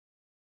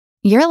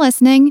You're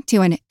listening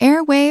to an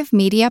Airwave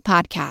Media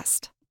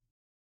Podcast.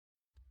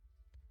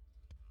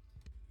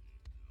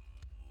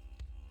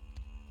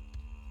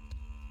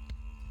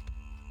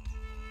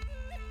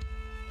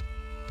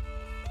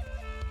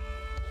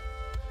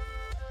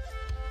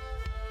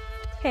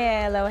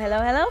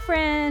 Hello,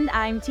 friend.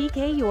 I'm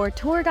TK, your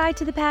tour guide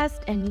to the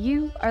past, and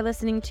you are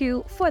listening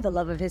to For the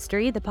Love of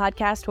History, the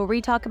podcast where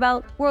we talk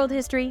about world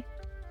history,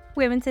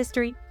 women's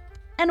history,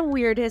 and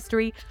weird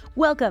history.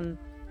 Welcome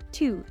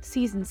to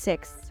Season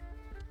 6.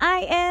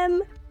 I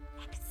am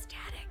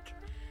ecstatic.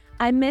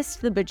 I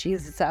missed the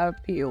bejesus out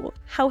of you.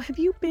 How have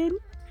you been?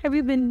 Have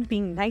you been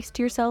being nice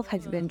to yourself?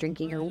 Have you been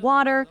drinking your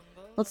water?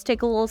 Let's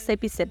take a little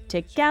sippy sip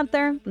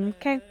together.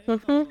 Okay.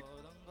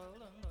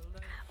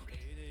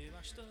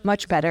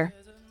 Much better.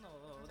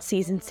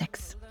 Season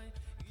 6.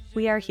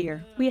 We are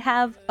here. We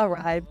have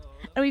arrived.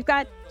 And we've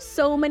got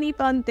so many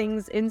fun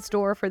things in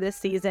store for this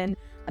season.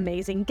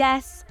 Amazing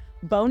guests,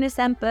 bonus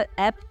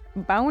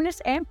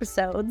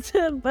episodes,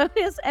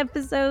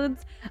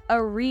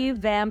 a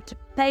revamped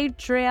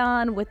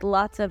Patreon with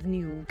lots of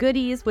new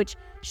goodies, which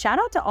shout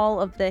out to all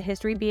of the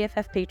History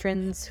BFF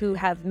patrons who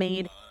have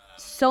made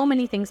so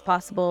many things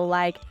possible,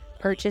 like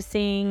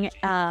purchasing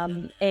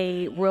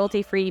a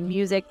royalty-free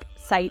music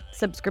site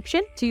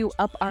subscription to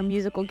up our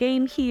musical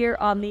game here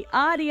on the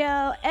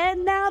audio,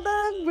 and now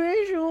the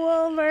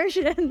visual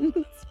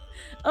versions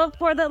of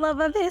For the Love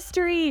of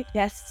History.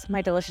 Yes,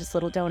 my delicious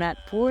little donut,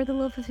 For the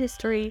Love of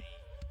History,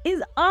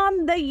 is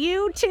on the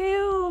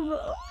YouTube.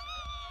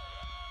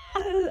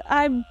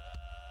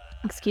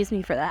 Excuse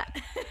me for that.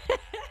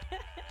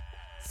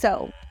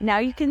 So now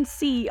you can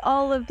see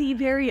all of the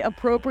very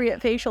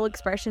appropriate facial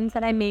expressions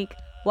that I make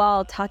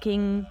while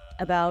talking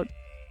about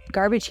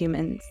garbage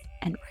humans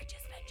and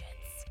righteous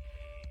vengeance.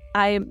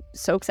 I am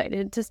so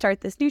excited to start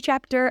this new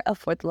chapter of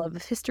For the Love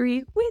of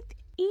History with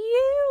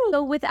you.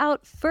 So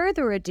without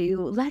further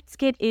ado, let's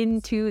get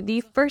into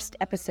the first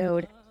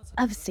episode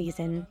of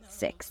Season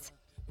 6.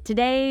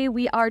 Today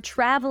we are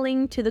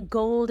traveling to the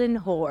Golden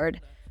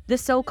Horde, the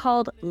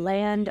so-called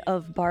Land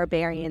of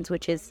Barbarians,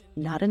 which is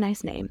not a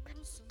nice name,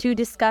 to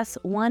discuss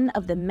one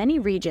of the many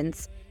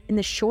regions in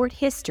the short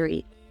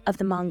history of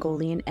the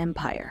Mongolian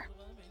Empire,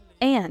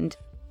 and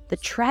the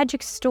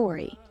tragic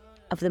story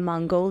of the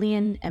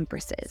Mongolian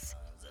empresses.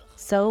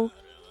 So,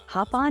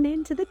 hop on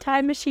into the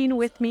time machine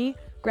with me,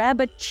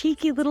 grab a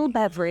cheeky little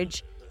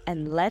beverage,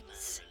 and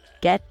let's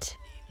get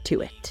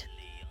to it.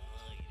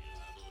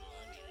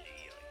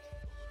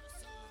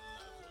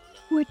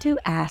 Were to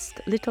ask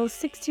little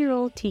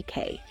 6-year-old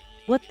TK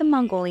what the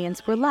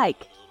Mongolians were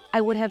like, I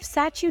would have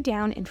sat you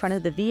down in front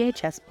of the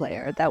VHS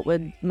player that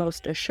would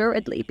most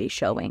assuredly be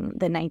showing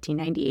the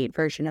 1998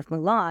 version of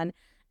Mulan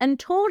and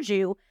told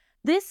you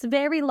this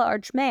very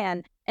large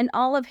man and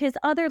all of his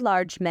other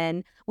large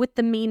men with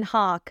the mean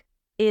hawk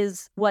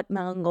is what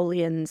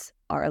Mongolians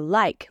are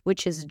like,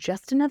 which is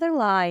just another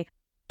lie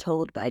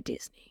told by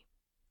Disney.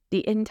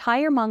 The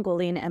entire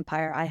Mongolian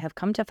Empire, I have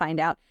come to find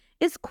out,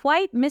 is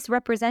quite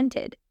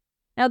misrepresented.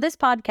 Now, this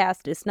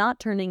podcast is not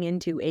turning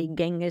into a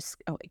Genghis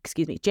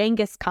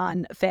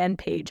Khan fan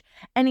page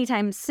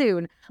anytime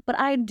soon, but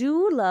I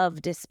do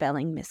love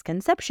dispelling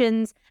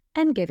misconceptions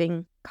and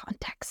giving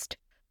context.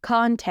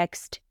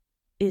 Context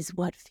is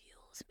what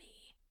fuels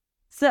me.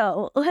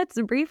 So, let's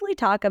briefly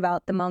talk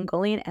about the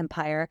Mongolian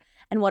Empire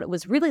and what it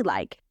was really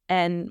like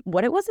and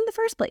what it was in the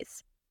first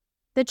place.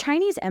 The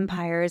Chinese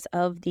empires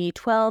of the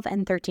 12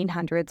 and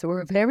 1300s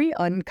were very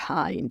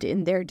unkind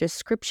in their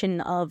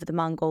description of the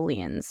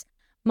Mongolians.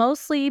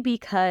 Mostly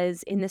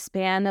because in the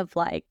span of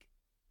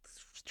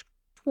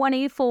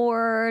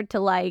 24 to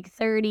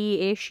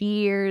 30-ish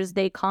years,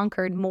 they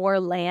conquered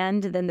more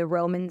land than the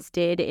Romans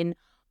did in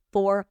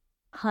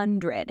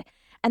 400.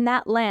 And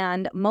that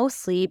land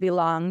mostly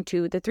belonged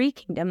to the three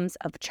kingdoms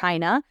of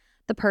China,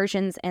 the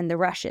Persians, and the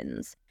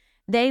Russians.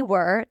 They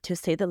were, to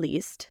say the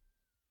least,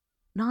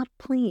 not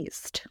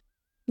pleased.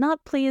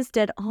 Not pleased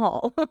at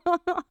all.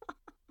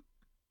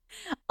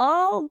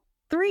 All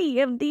three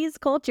of these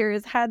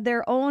cultures had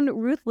their own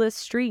ruthless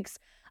streaks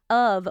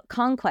of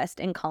conquest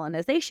and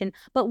colonization.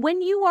 But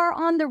when you are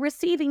on the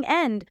receiving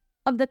end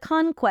of the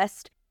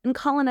conquest and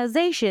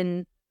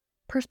colonization,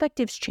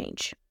 perspectives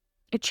change.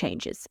 It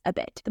changes a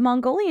bit. The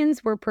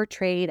Mongolians were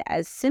portrayed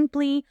as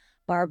simply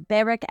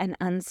barbaric and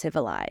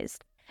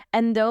uncivilized.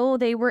 And though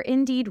they were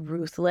indeed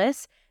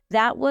ruthless,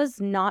 that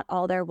was not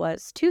all there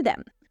was to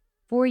them.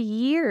 For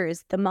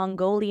years, the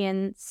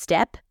Mongolian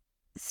steppe,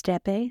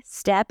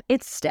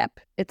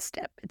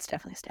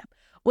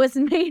 was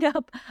made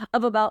up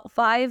of about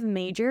 5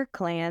 major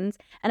clans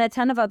and a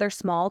ton of other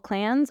small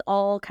clans,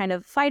 all kind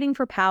of fighting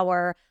for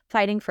power,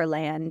 fighting for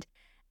land.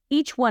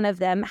 Each one of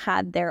them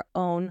had their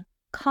own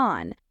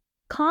Khan.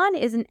 Khan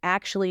isn't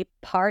actually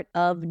part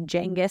of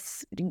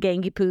Genghis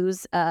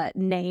Genghis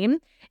name.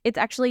 It's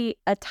actually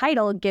a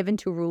title given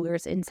to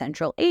rulers in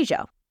Central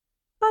Asia.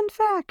 Fun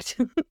fact.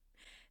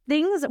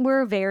 Things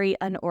were very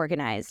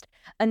unorganized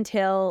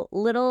until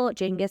little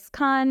Genghis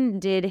Khan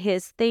did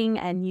his thing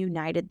and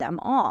united them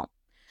all.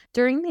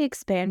 during the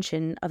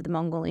expansion of the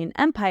Mongolian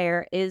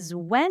Empire is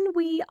when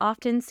we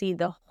often see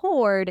the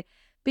horde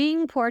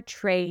being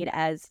portrayed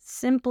as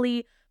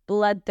simply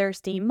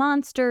bloodthirsty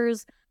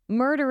monsters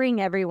murdering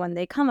everyone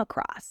they come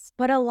across.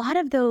 But a lot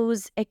of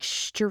those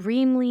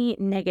extremely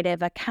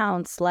negative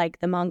accounts, like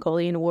the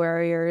Mongolian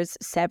warriors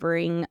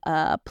severing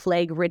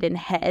plague-ridden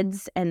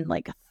heads and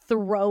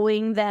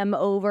throwing them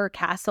over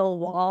castle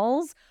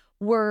walls,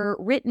 were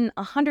written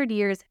 100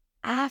 years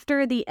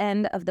after the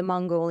end of the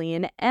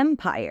Mongolian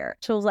Empire.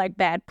 So it was like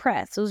bad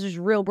press. It was just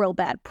real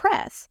bad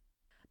press.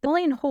 The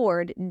Mongolian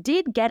horde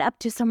did get up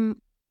to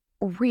some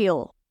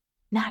real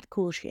not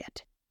cool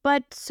shit.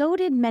 But so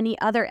did many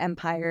other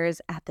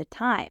empires at the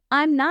time.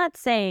 I'm not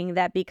saying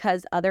that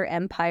because other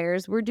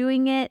empires were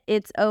doing it,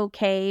 it's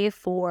okay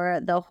for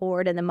the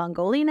Horde and the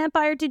Mongolian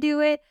Empire to do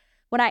it.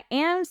 What I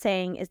am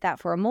saying is that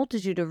for a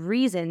multitude of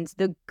reasons,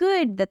 the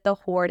good that the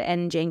Horde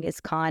and Genghis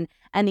Khan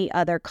and the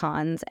other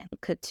Khans and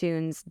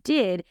Khatuns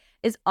did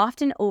is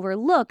often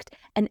overlooked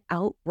and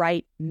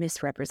outright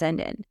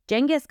misrepresented.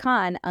 Genghis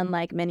Khan,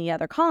 unlike many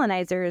other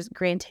colonizers,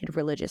 granted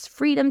religious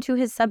freedom to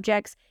his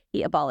subjects.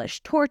 He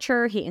abolished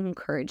torture, he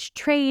encouraged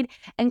trade,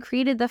 and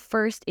created the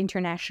first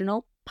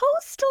international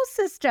postal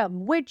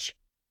system, which,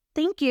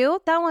 thank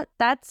you,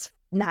 that's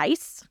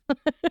nice.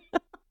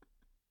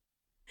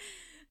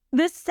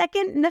 The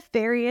second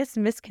nefarious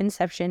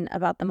misconception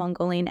about the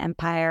Mongolian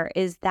Empire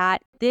is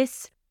that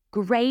this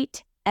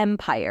great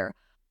empire,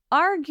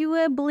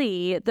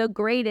 arguably the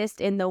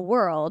greatest in the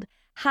world,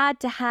 had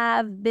to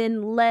have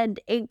been led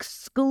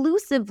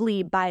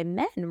exclusively by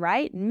men,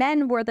 right?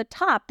 Men were the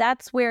top.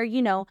 That's where,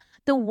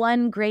 the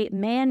one great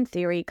man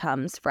theory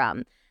comes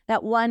from.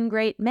 That one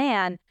great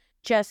man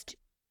just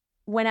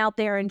went out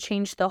there and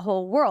changed the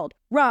whole world.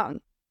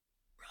 Wrong.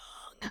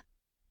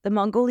 The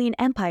Mongolian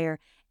Empire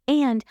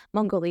and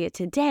Mongolia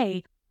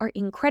today are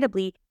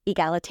incredibly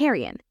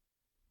egalitarian.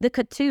 The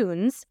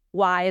Khatuns,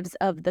 wives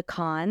of the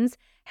Khans,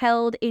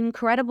 held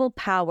incredible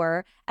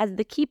power as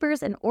the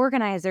keepers and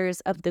organizers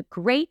of the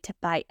great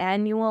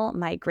biannual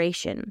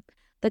migration.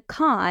 The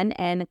Khan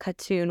and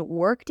Khatun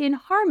worked in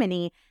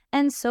harmony,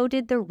 and so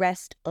did the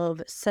rest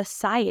of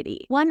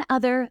society. One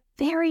other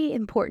very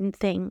important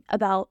thing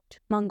about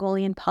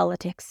Mongolian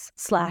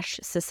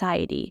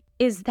politics/society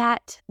is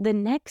that the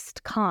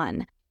next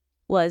Khan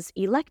was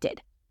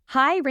elected.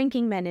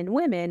 High-ranking men and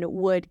women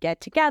would get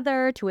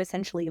together to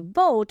essentially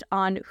vote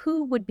on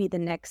who would be the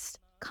next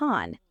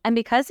Khan. And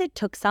because it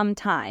took some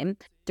time,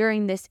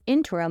 during this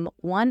interim,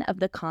 one of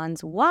the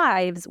Khan's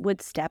wives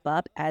would step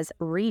up as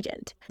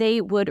regent.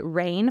 They would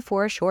reign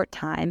for a short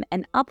time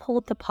and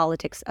uphold the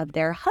politics of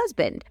their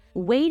husband,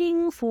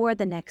 waiting for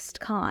the next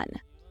Khan.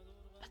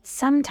 But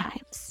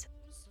sometimes,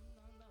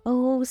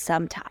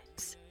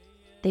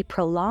 they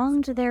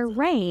prolonged their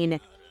reign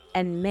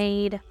and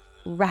made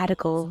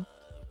radical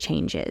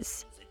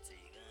changes.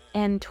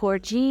 And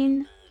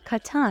Töregene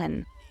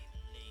Khatun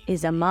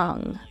is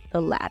among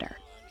the latter.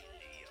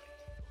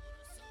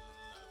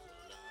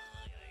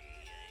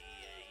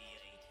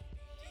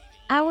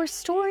 Our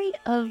story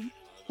of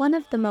one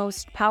of the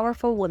most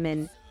powerful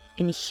women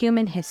in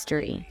human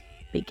history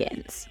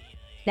begins.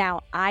 Now,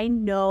 I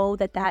know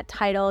that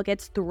title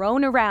gets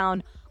thrown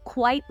around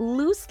quite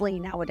loosely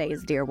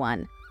nowadays, dear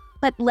one,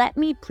 but let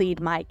me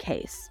plead my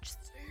case.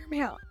 Just hear me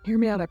out. Hear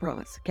me out, I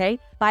promise, okay?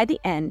 By the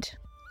end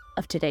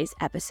of today's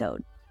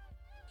episode,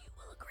 you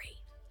will agree.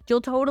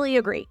 You'll totally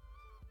agree.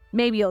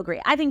 Maybe you'll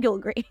agree. I think you'll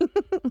agree.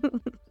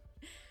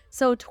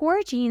 So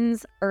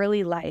Töregene's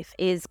early life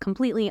is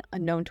completely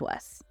unknown to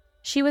us.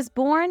 She was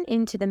born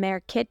into the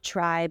Merkit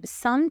tribe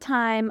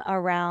sometime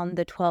around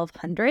the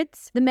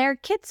 1200s. The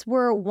Merkits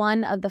were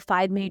one of the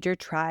 5 major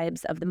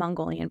tribes of the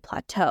Mongolian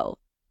plateau.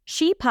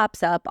 She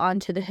pops up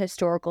onto the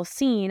historical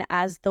scene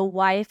as the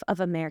wife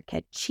of a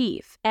Merkit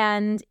chief.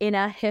 And in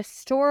a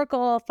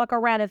historical fuck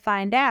around and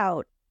find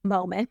out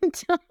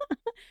moment,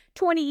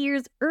 20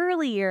 years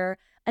earlier,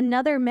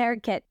 another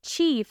Merkit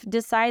chief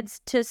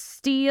decides to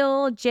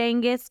steal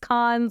Genghis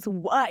Khan's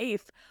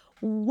wife.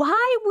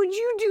 Why would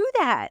you do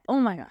that?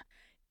 Oh my God.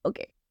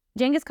 Okay.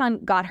 Genghis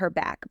Khan got her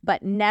back,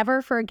 but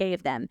never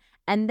forgave them.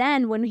 And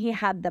then when he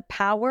had the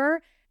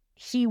power,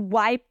 he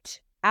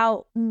wiped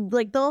out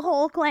the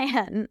whole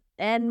clan.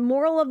 And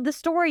moral of the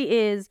story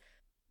is,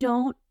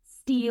 don't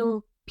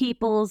steal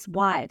people's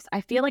wives.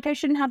 I feel like I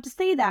shouldn't have to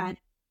say that,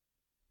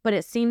 but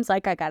it seems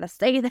like I gotta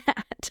say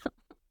that.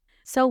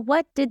 So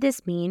what did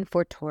this mean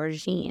for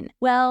Töregene?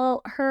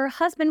 Well, her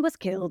husband was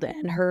killed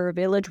and her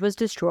village was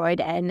destroyed,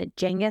 and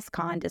Genghis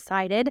Khan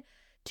decided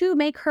to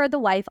make her the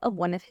wife of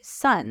one of his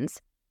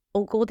sons,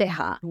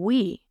 Ogodeha.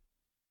 We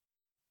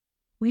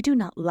do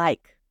not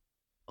like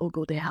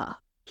Ogodeha.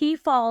 He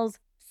falls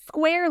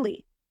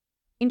squarely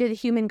into the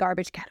human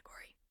garbage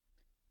category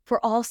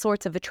for all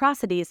sorts of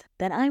atrocities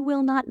that I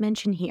will not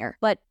mention here.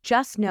 But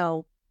just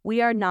know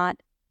we are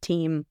not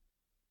Team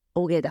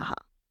Ogodeha.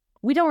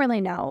 We don't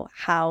really know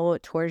how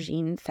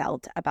Töregene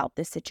felt about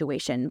this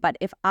situation, but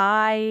if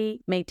I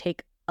may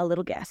take a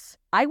little guess,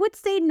 I would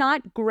say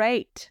not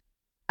great.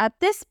 At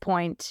this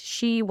point,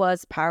 she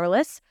was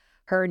powerless.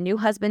 Her new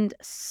husband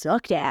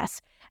sucked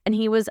ass, and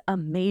he was a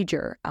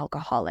major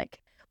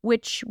alcoholic,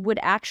 which would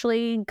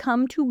actually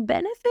come to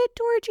benefit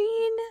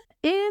Töregene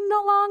in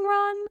the long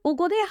run.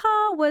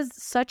 Ogodeha was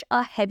such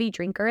a heavy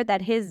drinker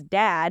that his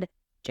dad,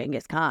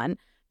 Genghis Khan,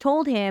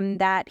 told him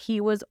that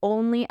he was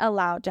only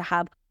allowed to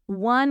have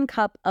 1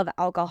 cup of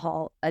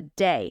alcohol a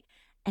day.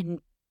 And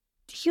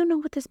do you know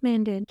what this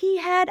man did? He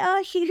had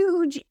a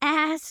huge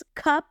ass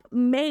cup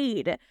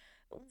made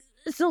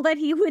so that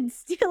he would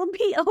still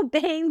be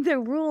obeying the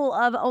rule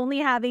of only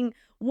having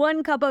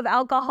 1 cup of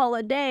alcohol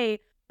a day,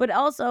 but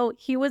also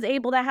he was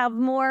able to have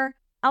more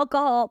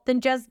alcohol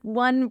than just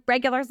 1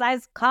 regular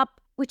sized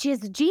cup, which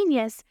is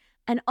genius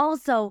and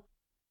also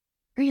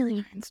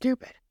really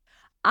stupid.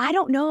 I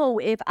don't know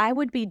if I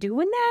would be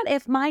doing that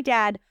if my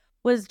dad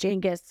was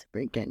Genghis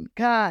freaking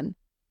Khan,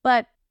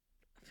 but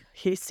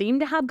he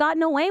seemed to have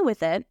gotten away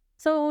with it.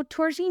 So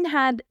Töregene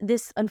had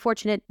this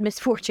unfortunate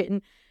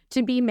misfortune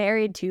to be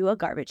married to a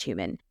garbage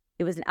human.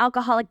 It was an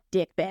alcoholic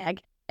dickbag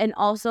and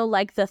also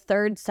like the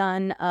 3rd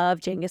son of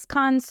Genghis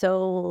Khan,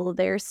 so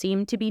there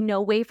seemed to be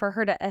no way for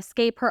her to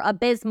escape her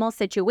abysmal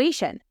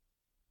situation.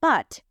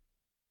 But,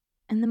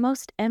 and the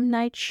most M.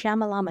 Night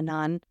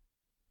Shyamalan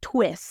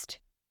twist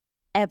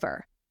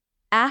ever,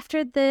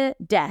 after the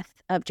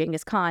death of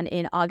Genghis Khan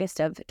in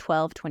August of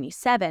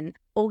 1227,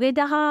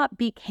 Ogedeha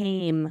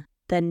became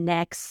the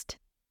next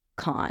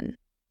Khan.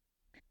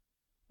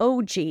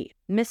 OG,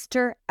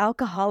 Mr.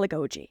 Alcoholic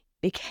OG,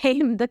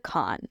 became the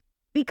Khan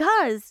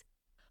because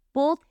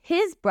both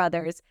his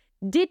brothers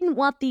didn't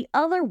want the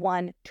other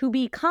one to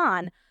be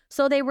Khan.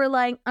 So they were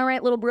like, all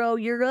right, little bro,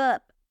 you're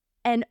up.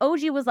 And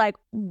OG was like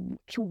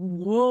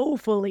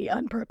woefully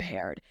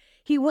unprepared.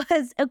 He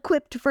was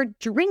equipped for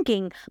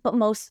drinking, but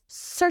most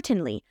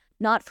certainly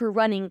not for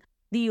running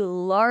the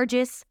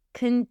largest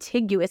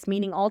contiguous,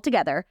 meaning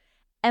altogether,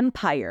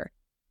 empire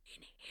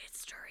in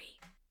history.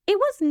 It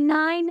was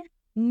 9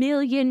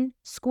 million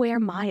square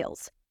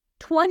miles,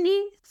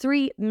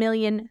 23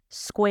 million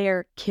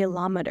square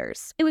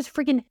kilometers. It was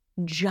freaking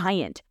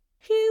giant,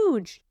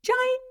 huge,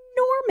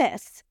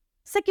 ginormous,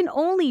 second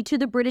only to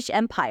the British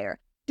Empire.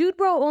 Dude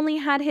bro only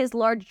had his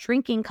large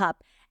drinking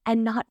cup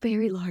and not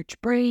very large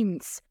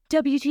brains.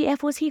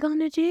 WTF was he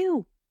gonna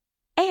do?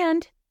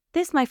 And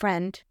this, my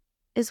friend,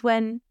 is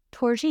when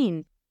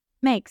Töregene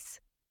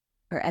makes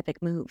her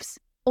epic moves.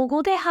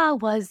 Ogodeha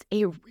was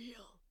a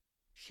real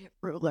shit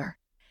ruler.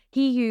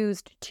 He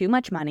used too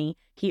much money,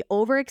 he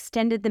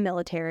overextended the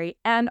military,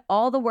 and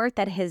all the work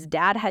that his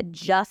dad had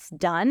just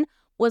done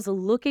was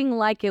looking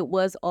like it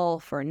was all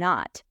for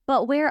naught.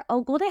 But where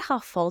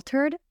Ogodeha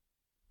faltered,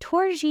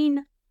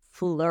 Töregene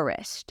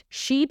flourished.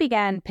 She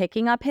began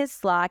picking up his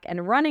slack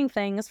and running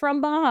things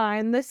from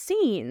behind the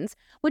scenes,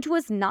 which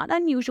was not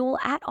unusual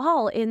at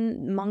all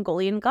in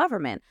Mongolian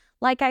government.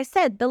 Like I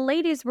said, the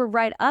ladies were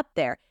right up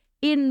there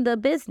in the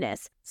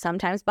business,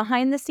 sometimes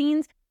behind the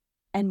scenes,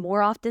 and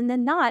more often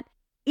than not,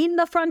 in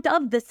the front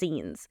of the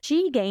scenes.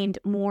 She gained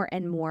more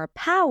and more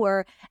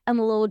power, and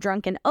the little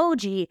drunken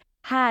OG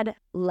had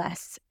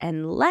less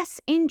and less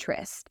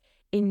interest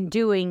in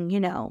doing,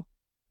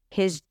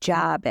 his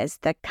job as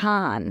the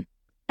Khan.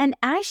 And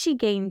as she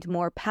gained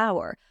more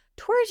power,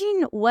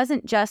 Töregene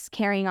wasn't just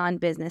carrying on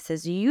business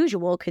as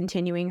usual,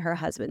 continuing her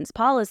husband's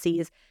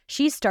policies.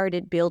 She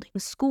started building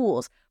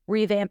schools,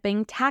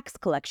 revamping tax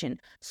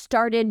collection,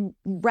 started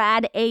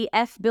rad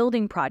AF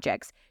building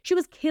projects. She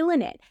was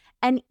killing it,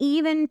 and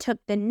even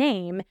took the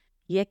name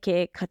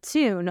Yeke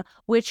Khatun,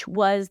 which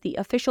was the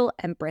official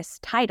empress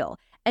title.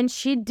 And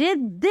she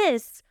did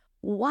this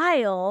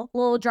while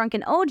little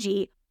drunken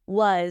OG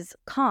was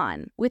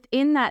Khan.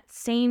 Within that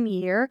same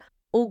year,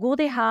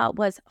 Ogodeha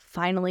was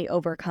finally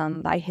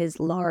overcome by his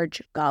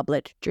large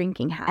goblet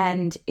drinking habit.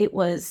 And it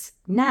was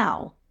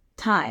now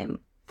time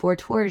for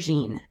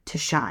Töregene to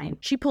shine.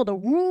 She pulled a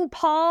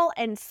RuPaul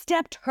and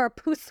stepped her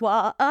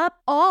poussoir up,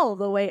 all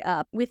the way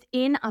up.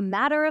 Within a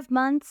matter of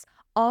months,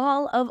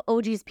 all of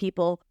OG's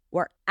people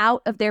were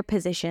out of their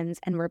positions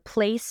and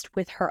replaced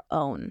with her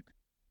own.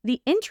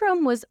 The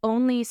interim was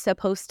only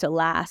supposed to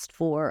last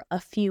for a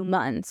few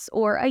months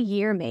or a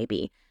year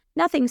maybe,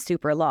 nothing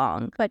super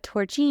long, but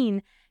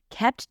Töregene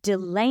kept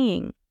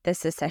delaying the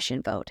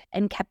secession vote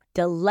and kept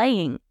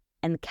delaying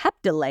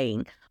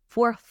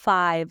for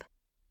 5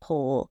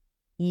 whole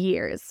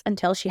years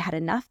until she had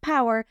enough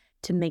power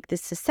to make the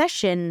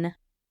secession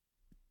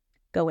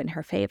go in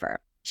her favor.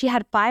 She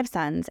had 5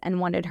 sons and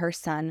wanted her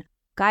son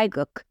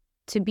Gaiguk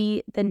to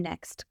be the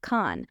next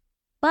Khan,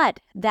 but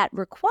that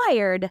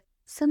required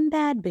some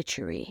bad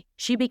bitchery.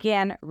 She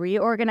began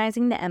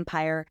reorganizing the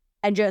empire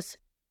and just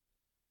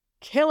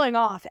killing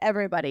off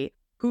everybody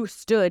who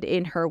stood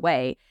in her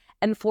way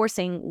and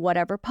forcing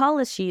whatever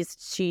policies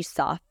she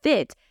saw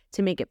fit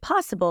to make it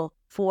possible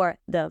for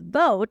the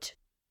vote,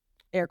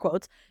 air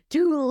quotes,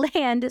 to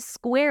land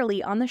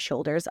squarely on the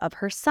shoulders of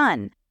her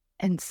son.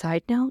 And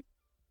side note,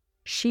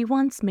 she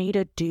once made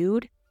a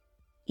dude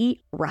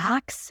eat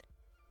rocks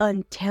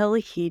until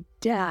he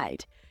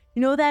died.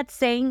 You know that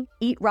saying,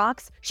 eat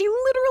rocks? She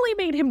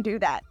literally made him do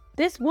that.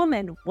 This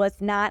woman was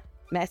not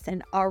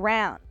messing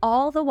around.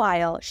 All the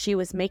while she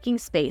was making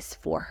space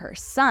for her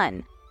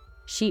son,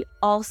 she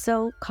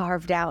also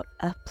carved out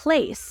a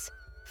place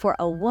for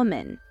a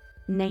woman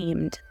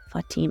named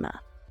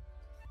Fatima.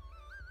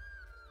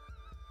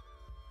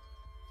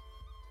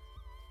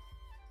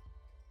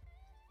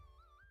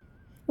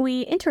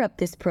 We interrupt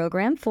this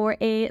program for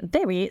a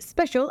very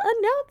special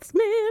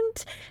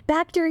announcement.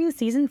 Back during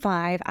season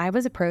 5, I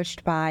was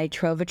approached by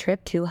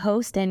Trovatrip to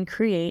host and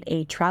create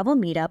a travel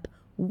meetup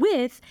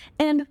with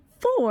and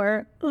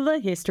for the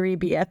History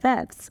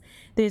BFFs.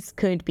 This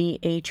could be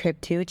a trip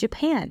to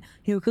Japan.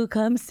 You could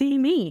come see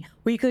me.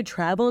 We could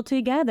travel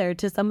together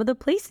to some of the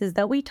places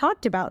that we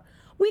talked about.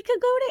 We could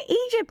go to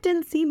Egypt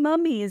and see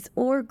mummies,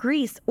 or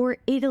Greece, or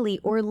Italy,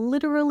 or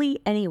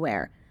literally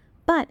anywhere.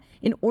 But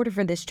in order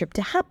for this trip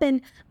to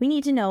happen, we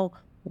need to know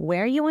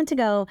where you want to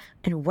go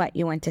and what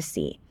you want to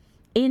see.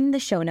 In the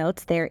show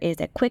notes, there is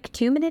a quick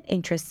 2-minute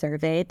interest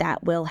survey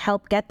that will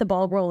help get the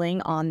ball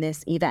rolling on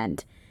this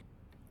event.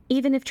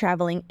 Even if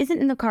traveling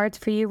isn't in the cards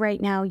for you right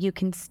now, you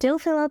can still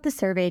fill out the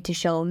survey to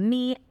show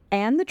me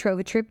and the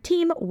Trovatrip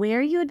team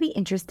where you would be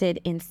interested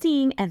in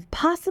seeing and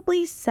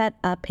possibly set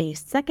up a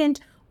second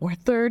or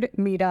third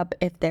meetup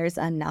if there's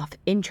enough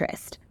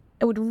interest.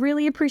 I would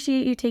really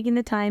appreciate you taking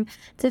the time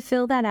to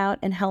fill that out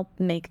and help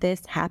make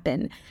this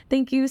happen.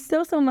 Thank you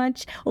so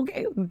much.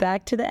 Okay,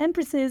 back to the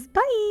Empresses.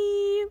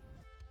 Bye!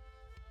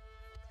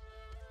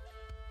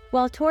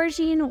 While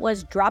Töregene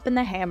was dropping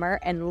the hammer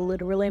and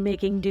literally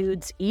making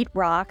dudes eat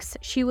rocks,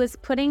 she was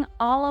putting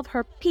all of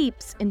her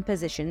peeps in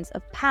positions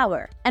of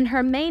power. And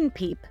her main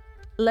peep,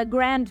 Le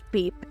Grand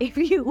Peep, if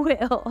you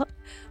will,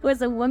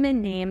 was a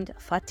woman named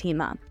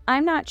Fatima.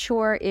 I'm not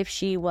sure if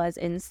she was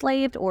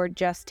enslaved or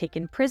just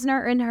taken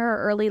prisoner in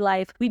her early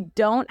life. We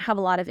don't have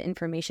a lot of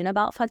information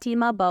about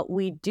Fatima, but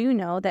we do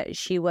know that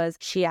she was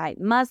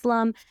Shiite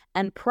Muslim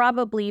and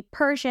probably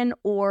Persian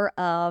or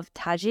of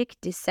Tajik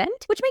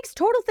descent, which makes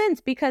total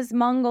sense because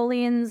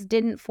Mongolians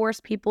didn't force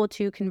people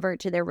to convert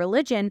to their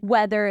religion,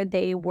 whether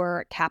they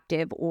were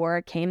captive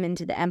or came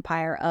into the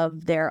empire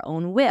of their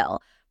own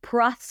will.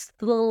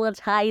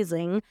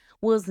 Proselytizing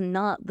was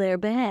not their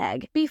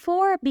bag.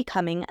 Before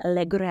becoming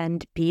Le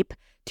Grand Peep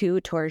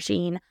to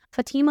Töregene,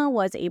 Fatima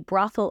was a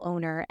brothel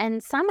owner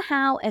and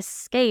somehow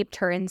escaped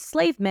her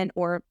enslavement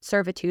or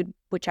servitude,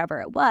 whichever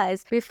it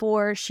was,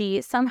 before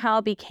she somehow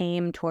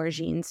became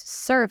Töregene's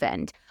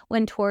servant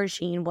when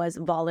Töregene was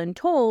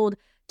voluntold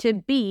to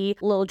be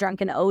Lil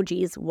Drunken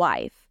OG's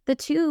wife. The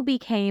two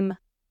became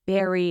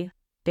very,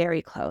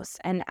 very close,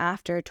 and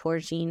after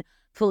Töregene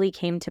fully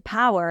came to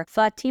power,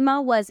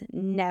 Fatima was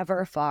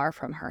never far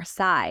from her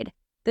side.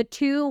 The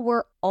two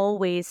were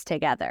always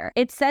together.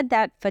 It's said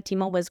that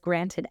Fatima was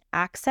granted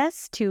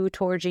access to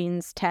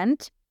Töregene's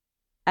tent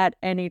at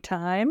any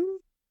time.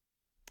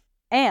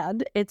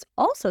 And it's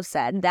also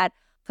said that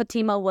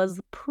Fatima was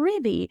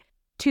privy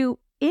to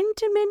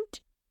intimate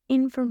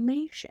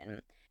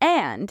information.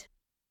 And,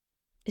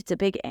 it's a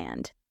big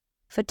and,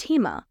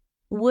 Fatima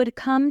would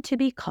come to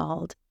be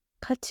called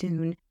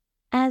Khatun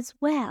as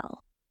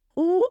well.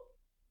 Ooh.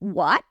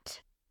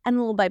 What? And a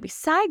little baby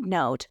side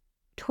note,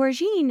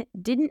 Töregene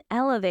didn't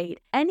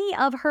elevate any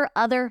of her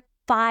other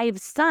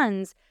 5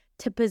 sons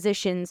to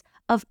positions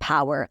of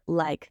power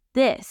like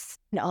this.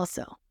 And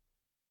also,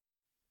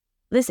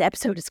 this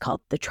episode is called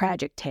The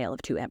Tragic Tale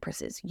of Two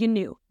Empresses. You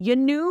knew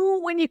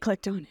when you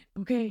clicked on it,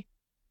 okay?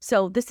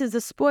 So this is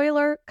a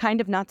spoiler, kind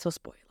of not so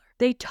spoiler.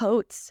 They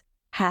totes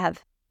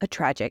have a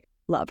tragic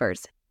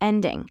lover's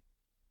ending.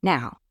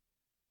 Now,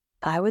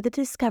 if I were the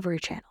Discovery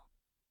Channel,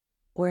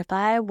 or if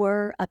I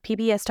were a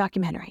PBS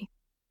documentary,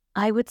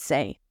 I would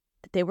say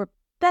that they were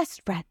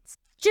best friends.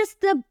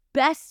 Just the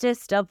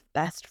bestest of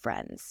best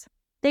friends.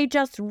 They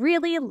just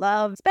really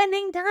love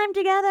spending time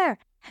together,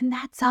 and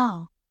that's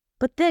all.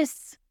 But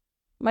this,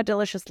 my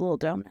delicious little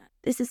donut,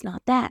 this is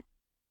not that.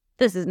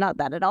 This is not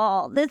that at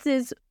all. This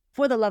is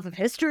for the love of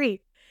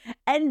history.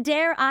 And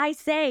dare I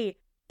say,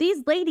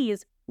 these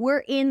ladies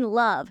were in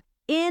love.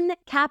 In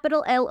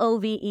capital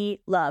Love,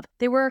 love.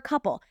 They were a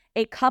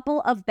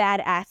couple of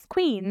badass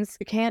queens.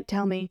 You can't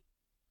tell me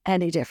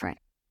any different,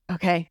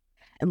 okay?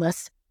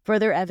 Unless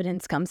further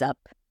evidence comes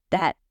up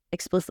that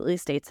explicitly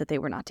states that they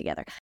were not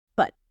together.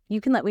 But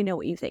you can let me know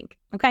what you think,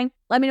 okay?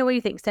 Let me know what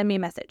you think. Send me a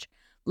message.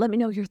 Let me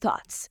know your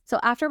thoughts. So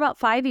after about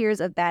 5 years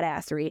of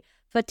badassery,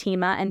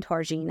 Fatima and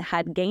Töregene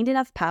had gained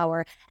enough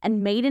power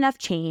and made enough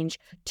change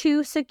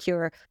to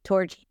secure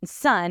Töregene's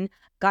son,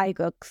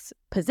 Gaiguk's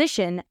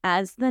position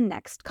as the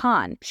next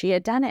Khan. She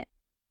had done it.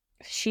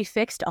 She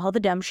fixed all the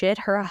dumb shit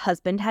her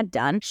husband had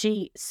done.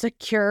 She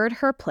secured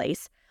her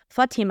place,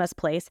 Fatima's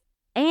place,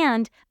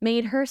 and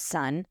made her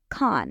son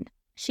Khan.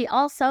 She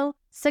also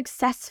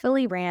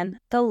successfully ran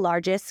the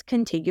largest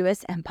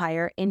contiguous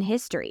empire in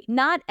history.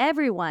 Not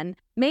everyone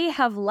may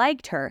have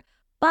liked her,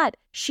 but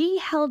she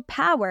held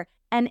power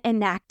and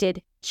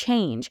enacted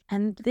change.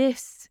 And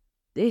this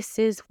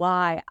is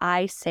why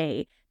I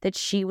say that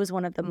she was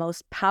one of the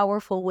most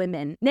powerful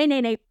women,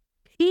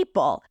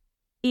 people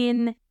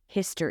in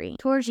history.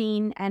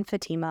 Töregene and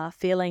Fatima,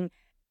 feeling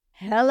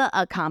hella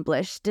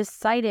accomplished,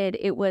 decided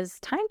it was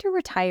time to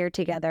retire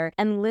together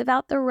and live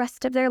out the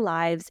rest of their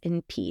lives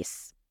in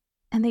peace.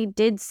 And they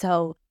did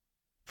so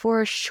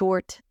for a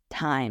short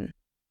time.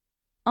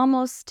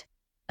 Almost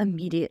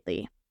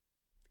immediately,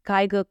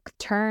 Gaiguk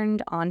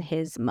turned on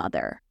his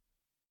mother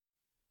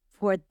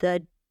for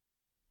the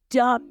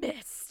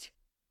dumbest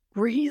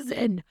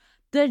reason.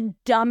 The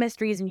dumbest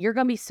reason. You're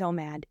going to be so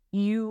mad.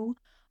 You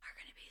are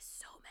going to be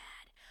so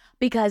mad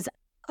because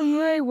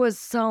I was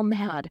so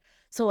mad.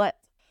 So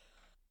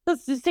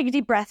let's just take a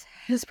deep breath.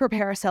 Just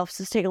prepare ourselves.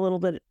 Just take a little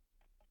bit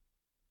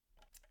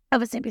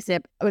of a sippy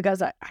sip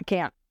because I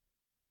can't.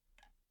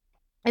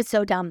 It's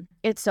so dumb.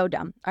 It's so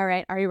dumb. All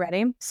right. Are you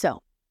ready?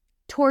 So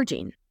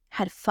Töregene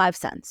had 5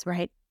 sons,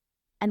 right?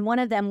 And one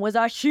of them was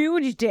a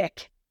huge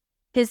dick.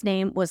 His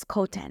name was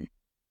Khatun.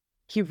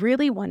 He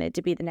really wanted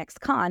to be the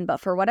next Khan,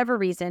 but for whatever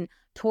reason,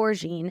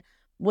 Töregene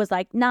was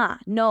like, no,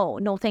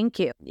 thank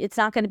you. It's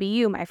not going to be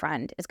you, my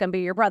friend. It's going to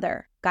be your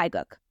brother,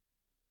 Gaiguk.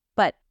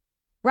 But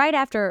right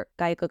after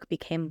Gaiguk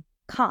became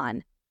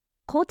Khan,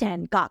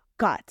 Khatun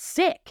got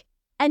sick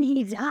and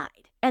he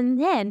died. And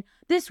then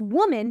this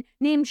woman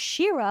named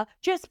Shira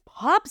just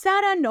pops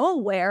out of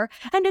nowhere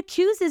and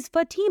accuses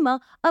Fatima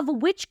of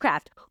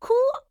witchcraft.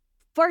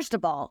 First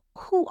of all,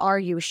 who are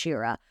you,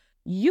 Shira?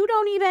 You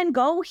don't even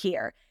go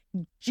here.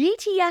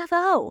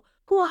 GTFO,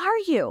 who are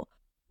you?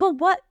 But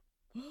what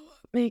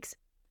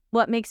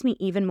makes me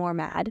even more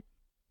mad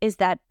is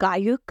that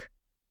Gaiguk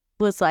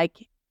was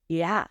like,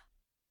 yeah,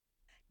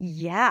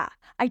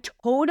 I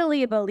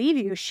totally believe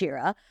you,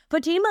 Shira.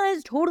 Fatima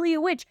is totally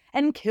a witch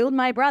and killed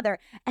my brother.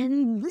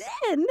 And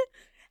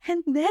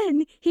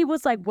then he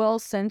was like, well,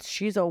 since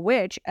she's a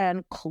witch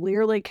and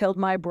clearly killed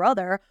my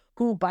brother,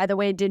 who, by the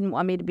way, didn't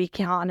want me to be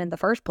Khan in the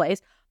first place,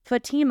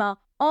 Fatima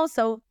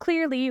also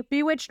clearly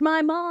bewitched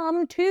my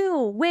mom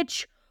too.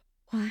 Which,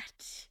 Gaiguk.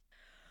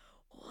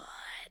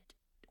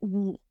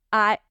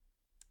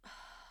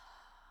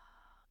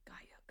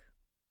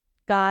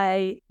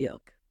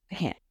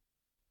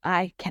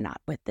 I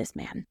cannot with this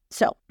man.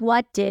 So,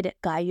 what did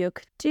Gaiguk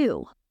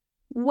do?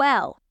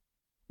 Well,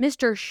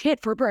 Mr.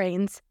 Shit for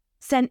Brains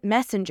sent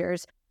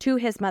messengers to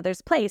his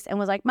mother's place and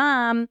was like,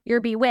 Mom,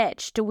 you're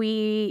bewitched.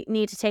 We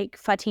need to take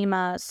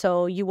Fatima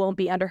so you won't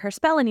be under her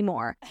spell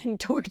anymore. And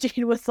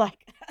Töregene was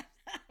like,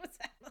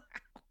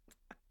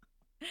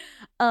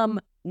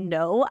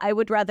 no, I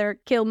would rather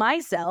kill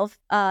myself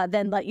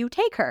than let you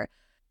take her.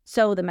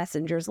 So the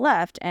messengers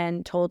left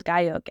and told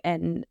Gaiguk,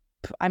 and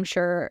I'm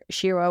sure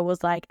Shira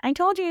was like, I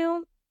told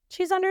you,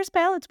 she's under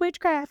spell, it's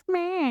witchcraft,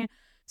 meh.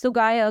 So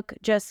Gaiguk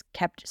just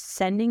kept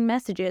sending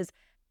messages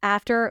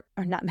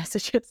not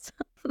messages.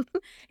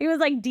 He was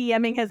like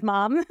DMing his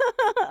mom.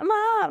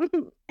 Mom,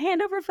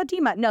 hand over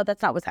Fatima. No,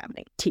 that's not what's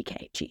happening.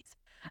 TK, jeez.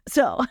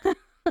 So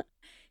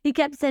he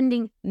kept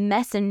sending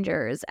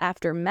messengers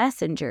after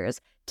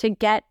messengers to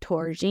get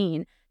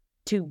Töregene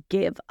to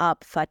give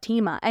up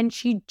Fatima. And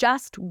she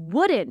just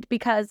wouldn't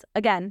because,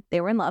 again, they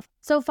were in love.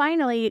 So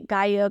finally,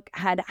 Gaiguk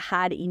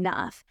had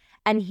enough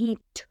and he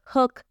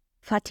took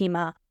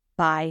Fatima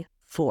by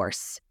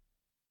force.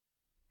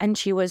 And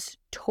she was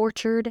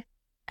tortured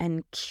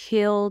and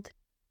killed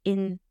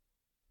in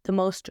the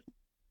most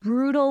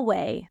brutal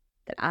way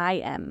that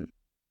I'm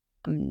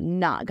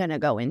not going to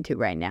go into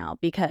right now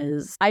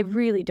because I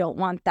really don't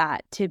want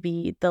that to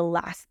be the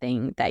last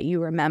thing that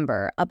you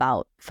remember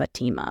about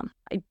Fatima.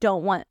 I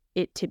don't want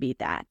it to be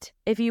that.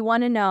 If you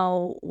want to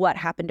know what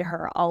happened to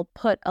her, I'll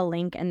put a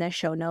link in the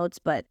show notes,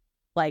 but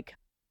like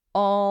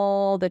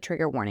all the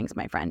trigger warnings,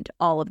 my friend,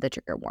 all of the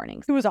trigger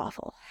warnings. It was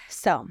awful.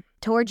 So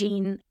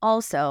Töregene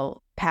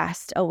also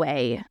passed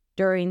away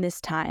during this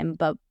time,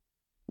 but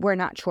we're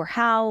not sure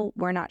how,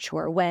 we're not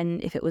sure when,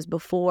 if it was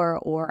before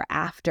or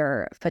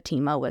after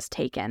Fatima was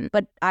taken.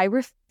 But I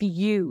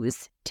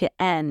refuse to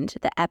end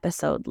the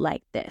episode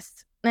like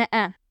this.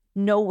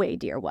 No way,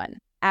 dear one.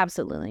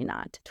 Absolutely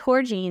not.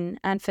 Töregene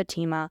and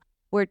Fatima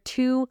were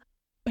too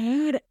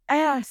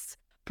badass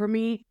for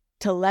me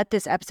to let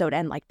this episode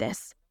end like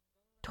this.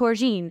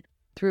 Töregene,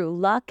 through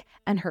luck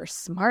and her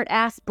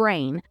smart-ass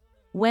brain,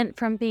 went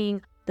from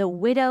being the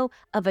widow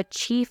of a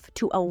chief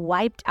to a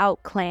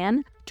wiped-out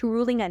clan to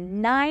ruling a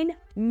 9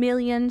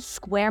 million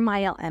square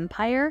mile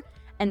empire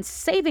and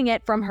saving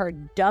it from her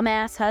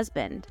dumbass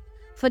husband.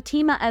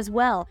 Fatima as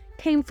well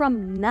came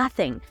from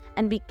nothing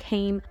and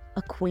became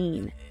a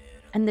queen.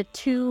 And the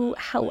two,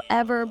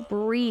 however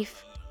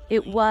brief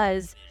it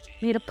was,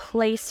 made a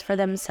place for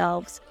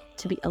themselves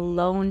to be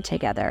alone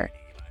together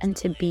and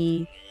to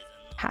be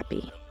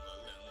happy.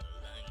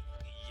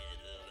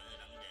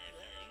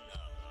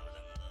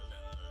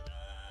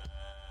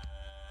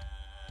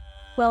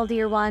 Well,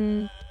 dear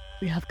one,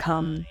 we have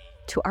come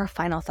to our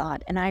final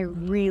thought, and I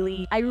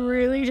really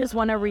just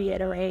want to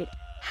reiterate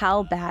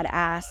how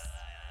badass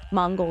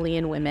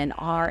Mongolian women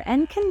are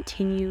and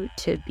continue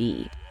to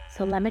be.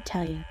 So let me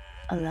tell you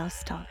a little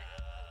story.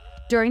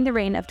 During the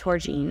reign of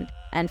Töregene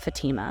and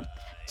Fatima,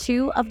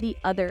 2 of the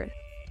other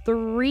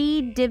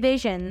 3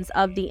 divisions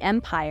of the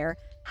empire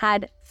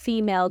had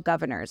female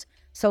governors.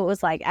 So it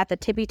was like at the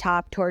tippy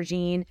top,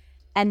 Töregene,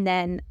 and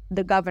then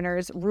the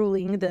governors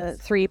ruling the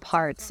 3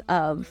 parts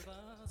of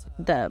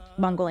the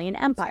Mongolian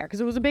Empire,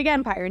 because it was a big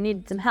empire and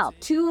needed some help.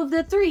 2 of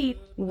the 3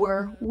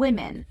 were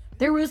women.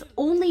 There was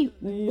only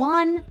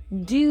one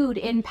dude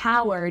in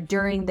power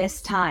during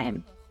this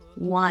time.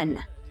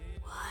 One.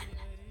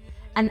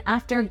 And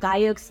after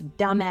Gayuk's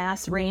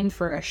dumbass reigned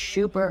for a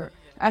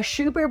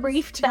super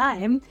brief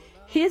time,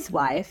 his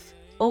wife,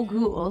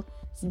 Ogul,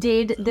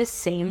 did the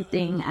same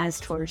thing as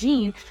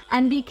Töregene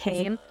and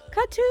became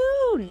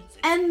Khatun.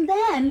 And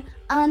then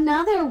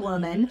another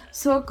woman,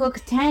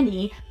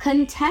 Sorkuktani,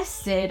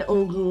 contested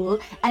Ogul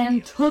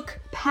and took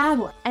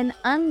power. And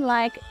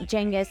unlike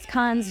Genghis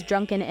Khan's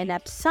drunken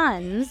inept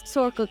sons,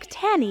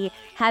 Sorkuktani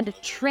had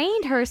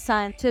trained her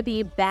son to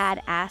be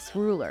badass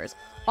rulers.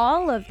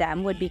 All of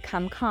them would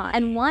become Khan,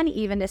 and one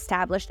even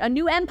established a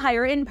new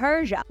empire in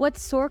Persia. What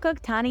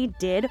Sorkuktani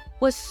did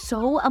was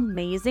so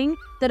amazing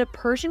that a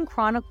Persian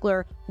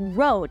chronicler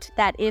wrote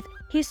that if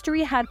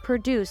history had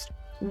produced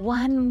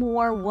one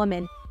more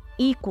woman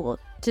equal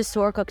to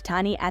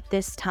Sorkuktani at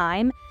this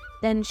time,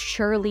 then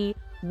surely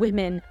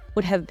women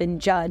would have been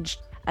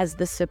judged as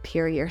the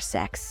superior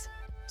sex.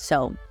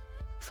 So,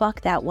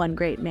 fuck that one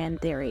great man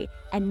theory,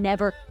 and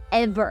never,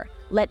 ever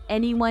let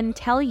anyone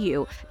tell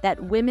you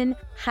that women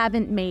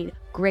haven't made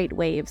great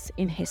waves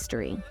in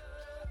history.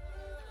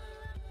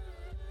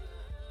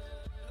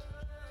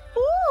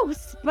 Ooh,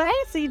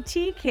 spicy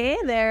TK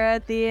there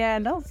at the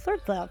end. All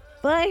sorts of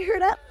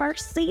fired up for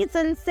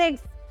season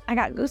 6. I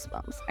got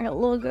goosebumps. I got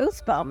little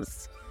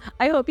goosebumps.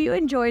 I hope you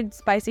enjoyed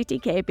Spicy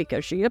TK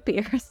because she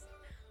appears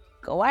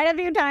quite a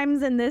few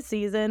times in this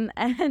season.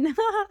 And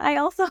I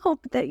also hope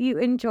that you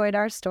enjoyed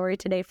our story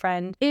today,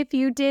 friend. If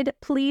you did,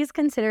 please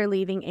consider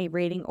leaving a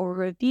rating or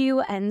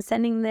review and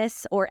sending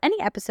this or any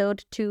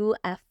episode to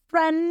a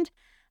friend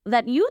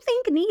that you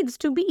think needs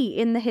to be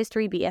in the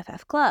History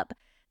BFF Club.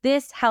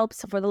 This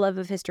helps For the Love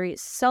of History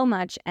so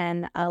much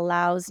and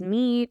allows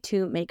me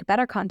to make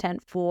better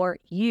content for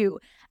you.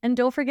 And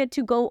don't forget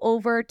to go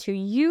over to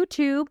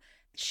YouTube,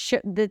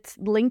 that's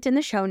linked in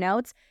the show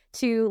notes,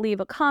 to leave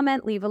a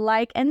comment, leave a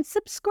like, and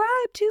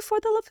subscribe to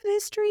For the Love of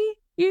History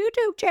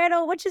YouTube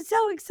channel, which is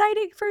so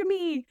exciting for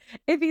me.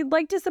 If you'd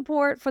like to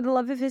support For the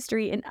Love of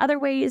History in other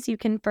ways, you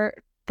can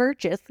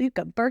purchase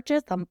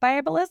some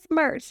fabulous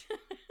merch.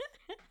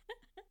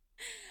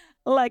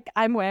 Like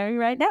I'm wearing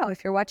right now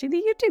if you're watching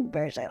the YouTube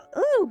version.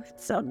 Ooh,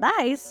 it's so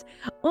nice.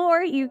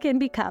 Or you can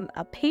become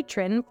a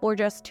patron for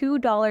just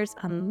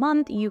 $2 a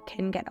month. You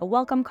can get a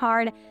welcome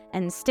card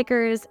and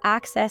stickers,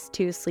 access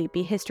to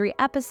Sleepy History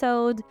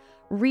episodes,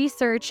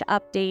 research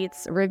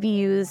updates,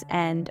 reviews,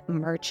 and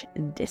merch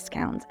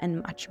discounts,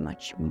 and much,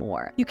 much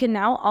more. You can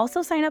now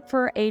also sign up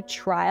for a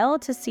trial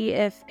to see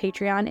if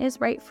Patreon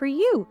is right for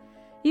you.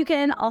 You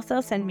can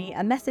also send me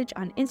a message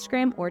on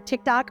Instagram or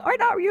TikTok or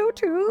now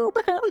YouTube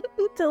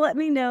to let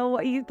me know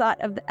what you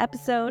thought of the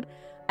episode.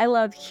 I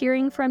love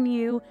hearing from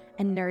you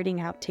and nerding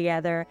out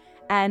together.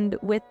 And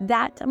with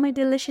that, my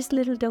delicious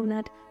little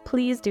donut,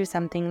 please do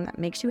something that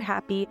makes you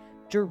happy.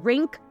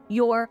 Drink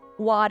your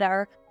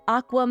water.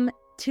 Aquam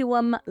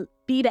tuum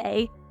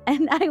vitae.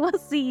 And I will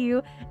see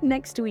you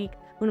next week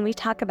when we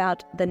talk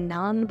about the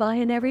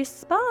non-binary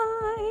spy.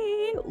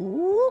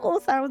 Ooh,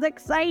 sounds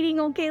exciting.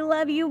 Okay,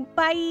 love you.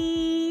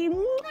 Bye.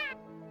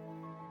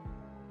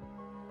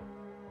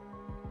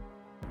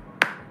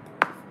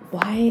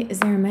 Why is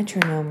there a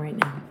metronome right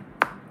now?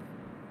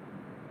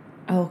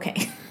 Oh,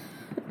 okay.